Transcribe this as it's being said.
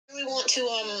to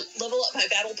level up my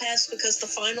battle pass because the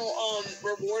final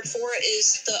reward for it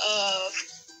is the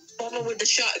bomber with the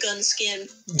shotgun skin.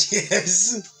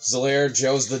 Yes. Zilear,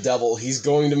 Joe's the devil. He's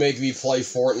going to make me play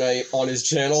Fortnite on his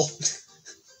channel.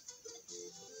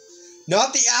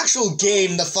 Not the actual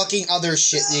game, the fucking other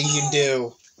shit that you can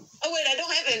do. Oh wait, I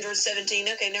don't have Android 17.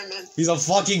 Okay, never mind. He's a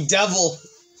fucking devil.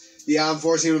 Yeah, I'm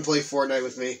forcing him to play Fortnite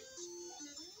with me.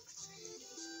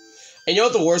 And you know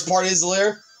what the worst part is,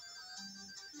 Zilear?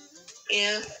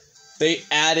 Yeah. They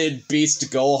added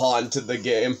Beast Gohan to the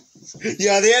game.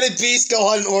 Yeah, they added Beast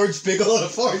Gohan and Orange Piccolo to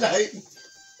Fortnite.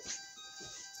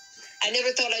 I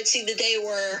never thought I'd see the day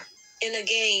where, in a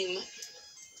game,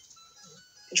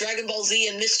 Dragon Ball Z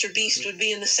and Mr. Beast would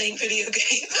be in the same video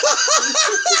game.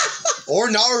 Or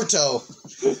Naruto.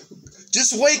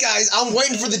 Just wait, guys. I'm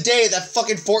waiting for the day that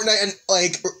fucking Fortnite and,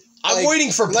 I'm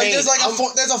waiting for Like, pain. there's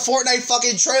a Fortnite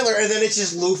fucking trailer, and then it's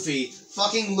just Luffy.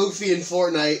 Fucking Luffy in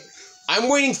Fortnite. I'm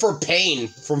waiting for pain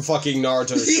from fucking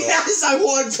Naruto. Yes, I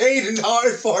want pain in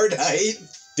Fortnite.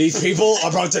 These people are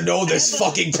about to know this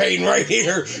fucking pain right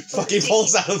here. Fucking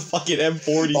pulls out a fucking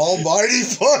M40. Almighty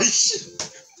push.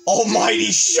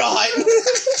 Almighty shot.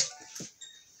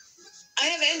 I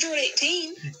have Android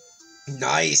 18.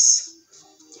 Nice.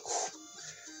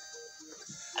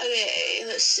 Okay,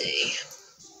 let's see.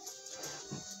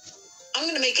 I'm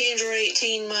gonna make Android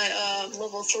 18 my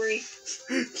level 3.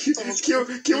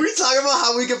 Can we talk about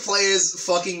how we can play as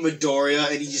fucking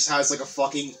Midoriya and he just has like a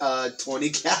fucking 20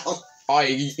 cal? Oh,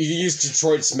 you can use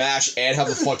Detroit Smash and have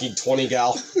a fucking 20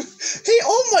 gal. Hey,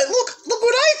 All Might, look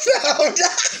what I found!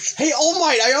 Hey, All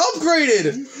Might, I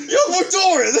upgraded! Yo,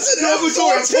 Midoriya, this is not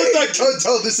Midoriya, put that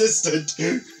control assistant.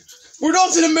 We're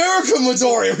not in America,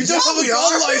 Midoriya, we just have a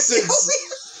gun license!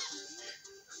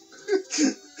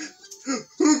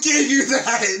 Who gave you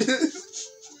that?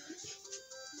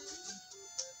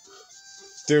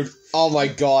 Dude, oh my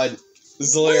god.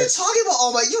 Zilear. What are you talking about,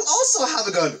 All Might? You also have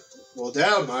a gun. Well,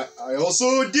 damn, I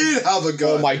also did have a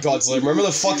gun. Oh my god, Zilear. Remember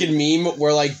the fucking meme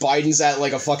where, like, Biden's at,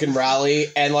 like, a fucking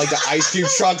rally and, like, the ice cube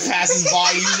truck passes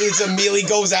by and he just immediately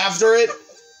goes after it?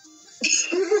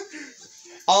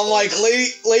 I'm like,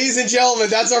 ladies and gentlemen,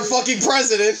 that's our fucking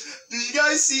president. Did you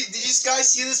guys see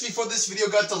this before this video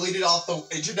got deleted off the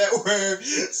internet where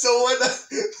someone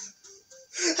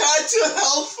had to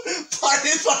help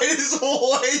Biden find his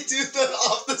way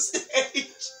off the stage?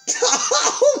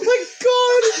 Oh my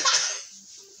god!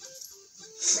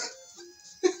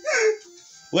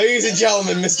 Ladies and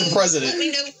gentlemen, Mr. President. Let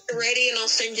me know when you're ready and I'll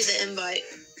send you the invite.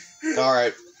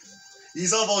 Alright.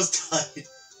 He's almost done.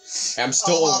 I'm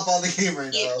still off on the game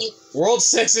right now. World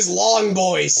 6 is long,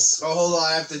 boys. Oh, hold on,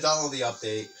 I have to download the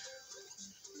update.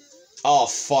 Oh,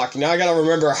 fuck. Now I gotta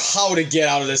remember how to get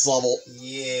out of this level.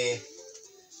 Yeah.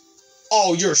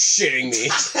 Oh, you're shitting me.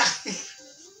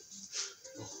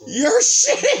 You're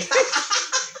shitting me.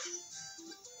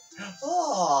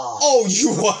 Oh,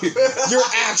 you're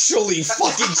actually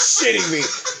fucking shitting me.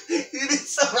 You need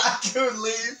some raccoon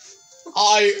leaf.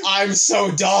 I'm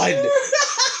so done.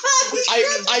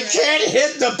 I can't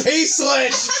hit the P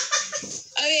switch.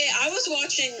 Okay, I was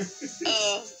watching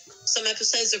some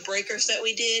episodes of Breakers that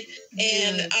we did,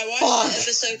 and I watched the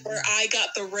episode where I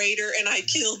got the Raider and I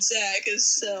killed Zach as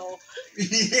Cell.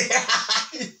 Yeah.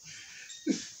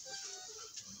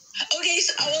 Okay,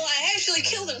 so I actually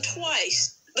killed him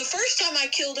twice. The first time I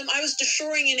killed him, I was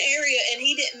destroying an area, and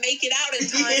he didn't make it out in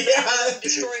time. Yeah. I was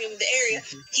destroying him in the area.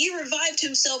 He revived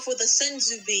himself with a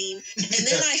senzu beam, and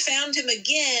then I found him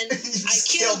again. I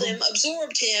killed him,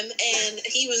 absorbed him, and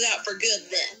he was out for good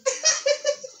then.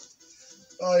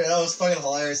 Oh yeah, that was fucking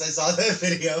hilarious. I saw that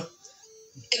video.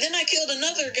 And then I killed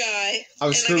another guy. I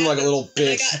was screaming like a little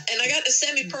bitch. And I got the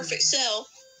semi-perfect cell.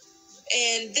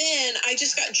 And then I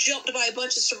just got jumped by a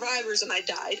bunch of survivors, and I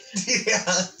died.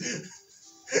 Yeah.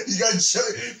 You got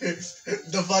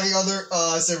the fucking other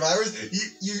survivors.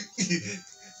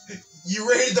 You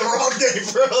raided the wrong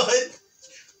neighborhood.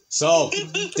 So,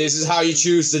 this is how you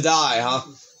choose to die, huh?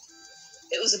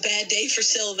 It was a bad day for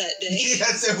Sil that day.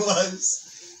 Yes, it was.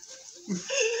 And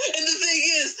the thing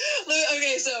is,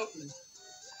 okay, so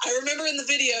I remember in the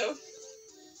video,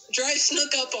 Dry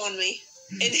snuck up on me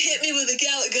and hit me with a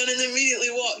Gallic gun and then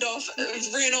immediately walked off,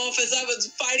 ran off as I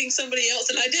was fighting somebody else,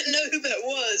 and I didn't know who that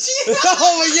was.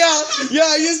 Oh, yeah,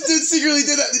 I just secretly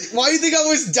did that. Why do you think I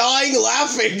was dying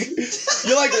laughing?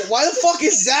 You're like, why the fuck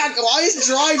is Zach? Why is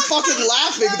Dry fucking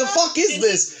laughing? What the fuck is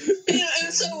this?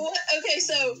 And so, okay,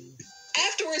 so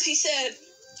afterwards he said,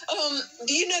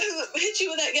 do you know who hit you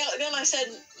with that Gallic gun? I said,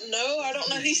 no, I don't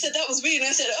know. He said, that was me, and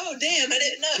I said, oh, damn, I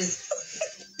didn't know.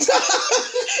 He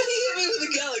hit me with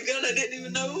a Gallic gun. I didn't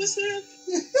even know it was him.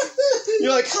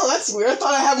 You're like, oh, that's weird. I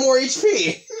thought I had more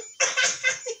HP.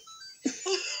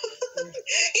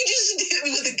 You just hit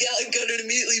me with a Gatling gun and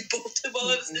immediately booped him while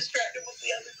I was distracted with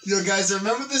the other. Yo, guys,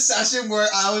 remember the session where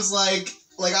I was like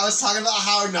I was talking about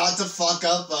how not to fuck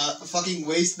up, fucking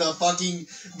waste the fucking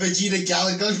Vegeta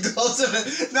Gatling gun close,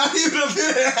 and not even a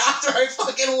minute after I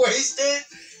fucking wasted.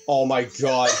 Oh my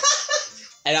god.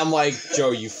 And I'm like,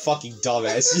 Joe, you fucking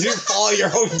dumbass. You didn't follow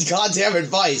your own goddamn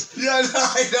advice. Yeah,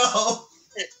 I know.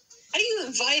 How do you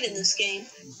invite in this game?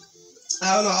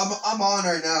 I don't know. I'm on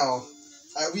right now.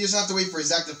 We just have to wait for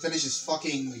Zach to finish his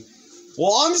fucking.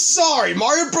 Well, I'm sorry.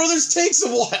 Mario Brothers takes a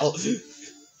while.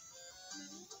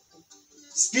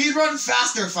 Speedrun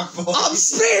faster, fuckboy. I'm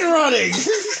speedrunning.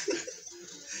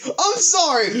 I'm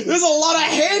sorry. There's a lot of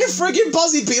hand friggin'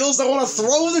 Buzzy Beetles that want to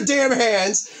throw with their damn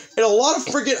hands, and a lot of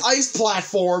friggin' ice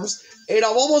platforms, and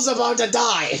I'm almost about to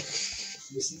die.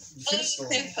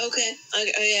 Okay. Oh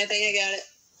yeah, I think I got it.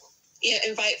 Yeah,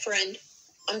 invite friend.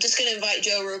 I'm just gonna invite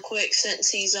Joe real quick since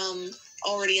he's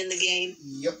already in the game.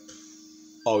 Yep.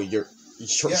 Oh, you're Yeah,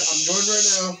 I'm joined right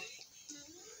now.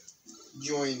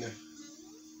 Join.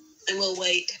 And we'll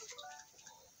wait.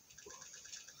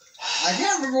 I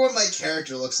can't remember what my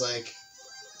character looks like.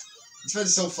 It's been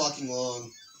so fucking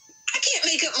long. I can't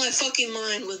make up my fucking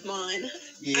mind with mine.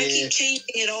 Yeah. I keep changing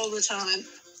it all the time.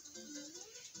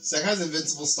 Zach has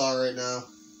Invincible Star right now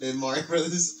in Mario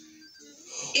Brothers.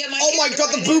 Yeah, oh my god,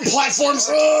 the boo platforms!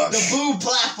 Ugh. The boo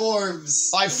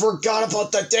platforms! I forgot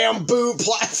about the damn boo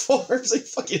platforms. I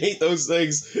fucking hate those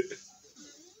things.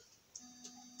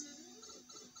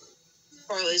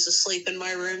 Harley's asleep in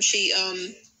my room. She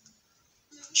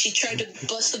tried to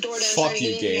bust the door down. Fuck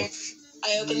you, game.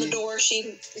 I opened the door.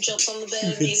 She jumps on the bed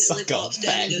and You immediately suck a pops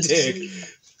down fat and goes dick. to sleep.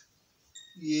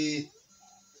 Yeah.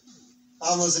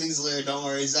 I'm listening to Zilear, don't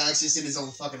worry. Zach's just in his own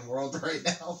fucking world right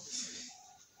now.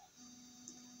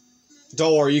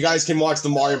 Don't worry, you guys can watch the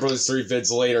Mario Brothers 3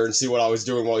 vids later and see what I was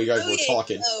doing while you guys were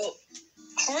talking. So,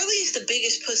 Harley's the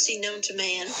biggest pussy known to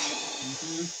man.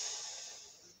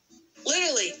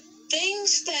 Literally,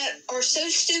 things that are so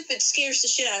stupid scares the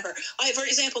shit out of her. Like, for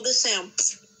example, this sound.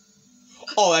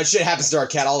 Oh, that shit happens to our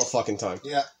cat all the fucking time.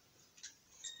 Yeah.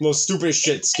 Most stupidest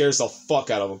shit scares the fuck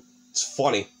out of him. It's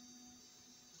funny.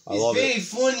 I love it.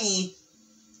 It's very funny.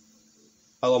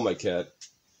 I love my cat.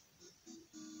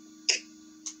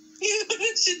 You know what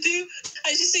I should do? I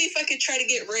should see if I could try to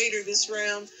get Raider this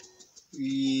round.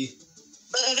 Yeah.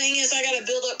 But the thing is, I gotta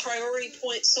build up priority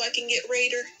points so I can get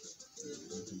Raider.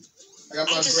 I got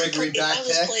my Gregory I'll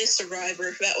just backpack. play a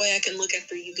survivor. That way I can look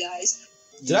after you guys.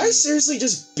 Did I seriously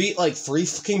just beat like 3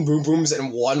 fucking Boom Booms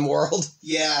in one world?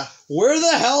 Yeah. Where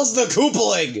the hell's the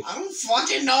Koopaling? I don't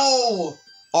fucking know.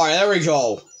 Alright, there we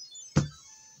go.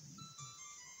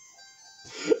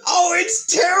 Oh, it's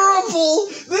terrible!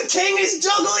 The king is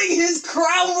juggling his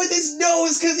crown with his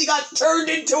nose because he got turned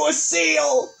into a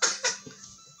seal!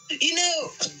 You know...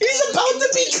 He's about to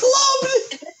be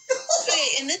clubbed! Okay,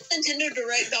 in this Nintendo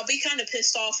Direct, I'll be kind of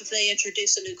pissed off if they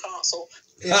introduce a new console.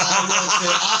 Yeah,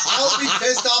 I'll be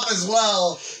pissed off as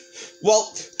well.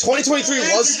 Well, 2023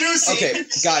 was... Introducing. Okay,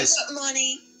 guys. Save up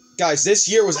money. Guys, this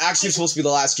year was actually supposed to be the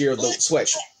last year of the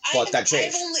Switch, but that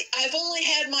changed. I've only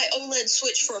had my OLED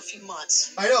Switch for a few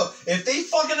months. I know. If they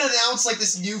fucking announce like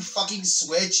this new fucking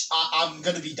Switch, I'm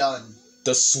gonna be done.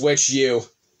 The Switch U.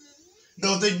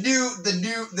 No, the new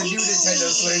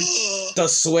Nintendo Switch. The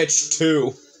Switch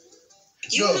 2.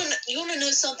 You No. wanna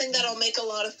know something that'll make a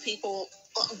lot of people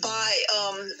buy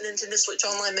Nintendo Switch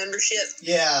Online membership?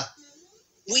 Yeah.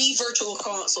 Wii Virtual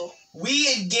Console.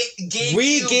 Wii and GameCube.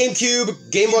 Wii,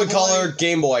 GameCube, Game Boy Color,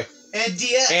 Game Boy. And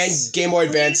DS. And Game Boy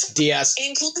Advance, DS.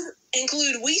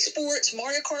 Include Wii Sports,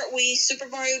 Mario Kart Wii, Super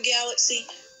Mario Galaxy.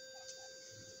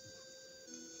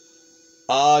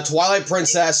 Twilight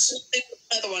Princess.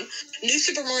 Another one. New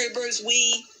Super Mario Bros.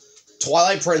 Wii.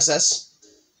 Twilight Princess.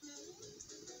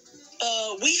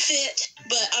 Wii Fit,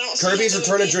 but I don't. Kirby's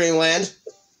Return to Dreamland.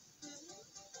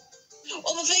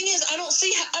 Well, the thing is, I don't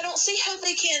see how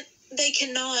they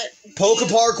cannot.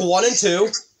 Pokepark 1 and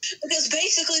 2. Because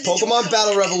basically, the Pokemon Joy-Con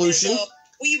Battle has Revolution. a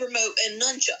Wii Remote and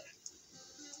Nunchuck.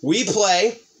 We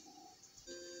Play.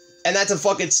 And that's a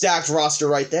fucking stacked roster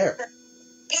right there.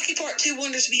 Pokepark 2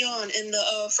 Wonders Beyond in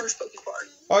the first Pokepark.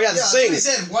 Oh yeah, the thing.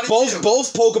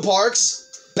 Both Pokeparks,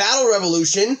 Battle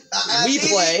Revolution, We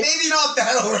Play. Maybe not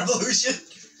Battle Revolution.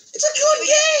 It's a good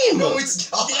game. No,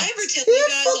 it's not. Did I ever tell you It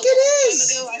guys fucking a long is.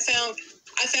 time ago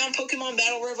I found Pokemon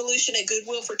Battle Revolution at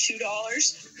Goodwill for $2?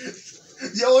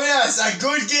 Yo, yes, a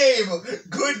good game.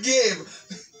 Good game.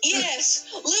 Yes,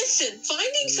 listen.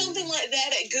 Finding something like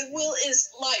that at Goodwill is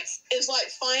like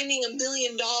finding $1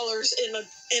 million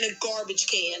in a garbage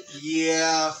can.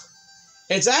 Yeah.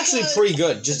 It's actually pretty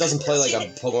good. Just doesn't play like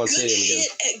a Pokemon Good Stadium game.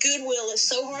 shit at Goodwill is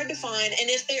so hard to find, and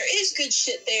if there is good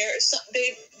shit there,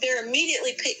 they're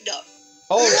immediately picked up.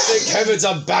 Oh, thank heavens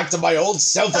I'm back to my old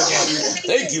self again.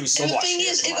 Thank you so and much. The thing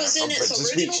is, it was in its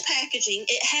Princess original Peach. packaging.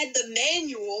 It had the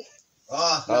manual,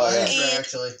 Oh, yeah. fair,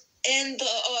 actually. and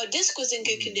the disc was in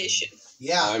good condition.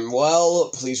 Yeah. I'm well.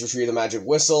 Please retrieve the magic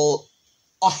whistle.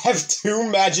 I have 2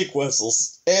 magic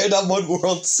whistles, and I'm on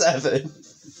World 7.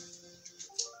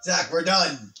 Zach, we're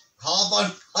done. Hop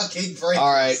on fucking break.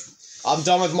 Alright. I'm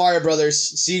done with Mario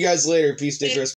Brothers. See you guys later. Peace, Dick.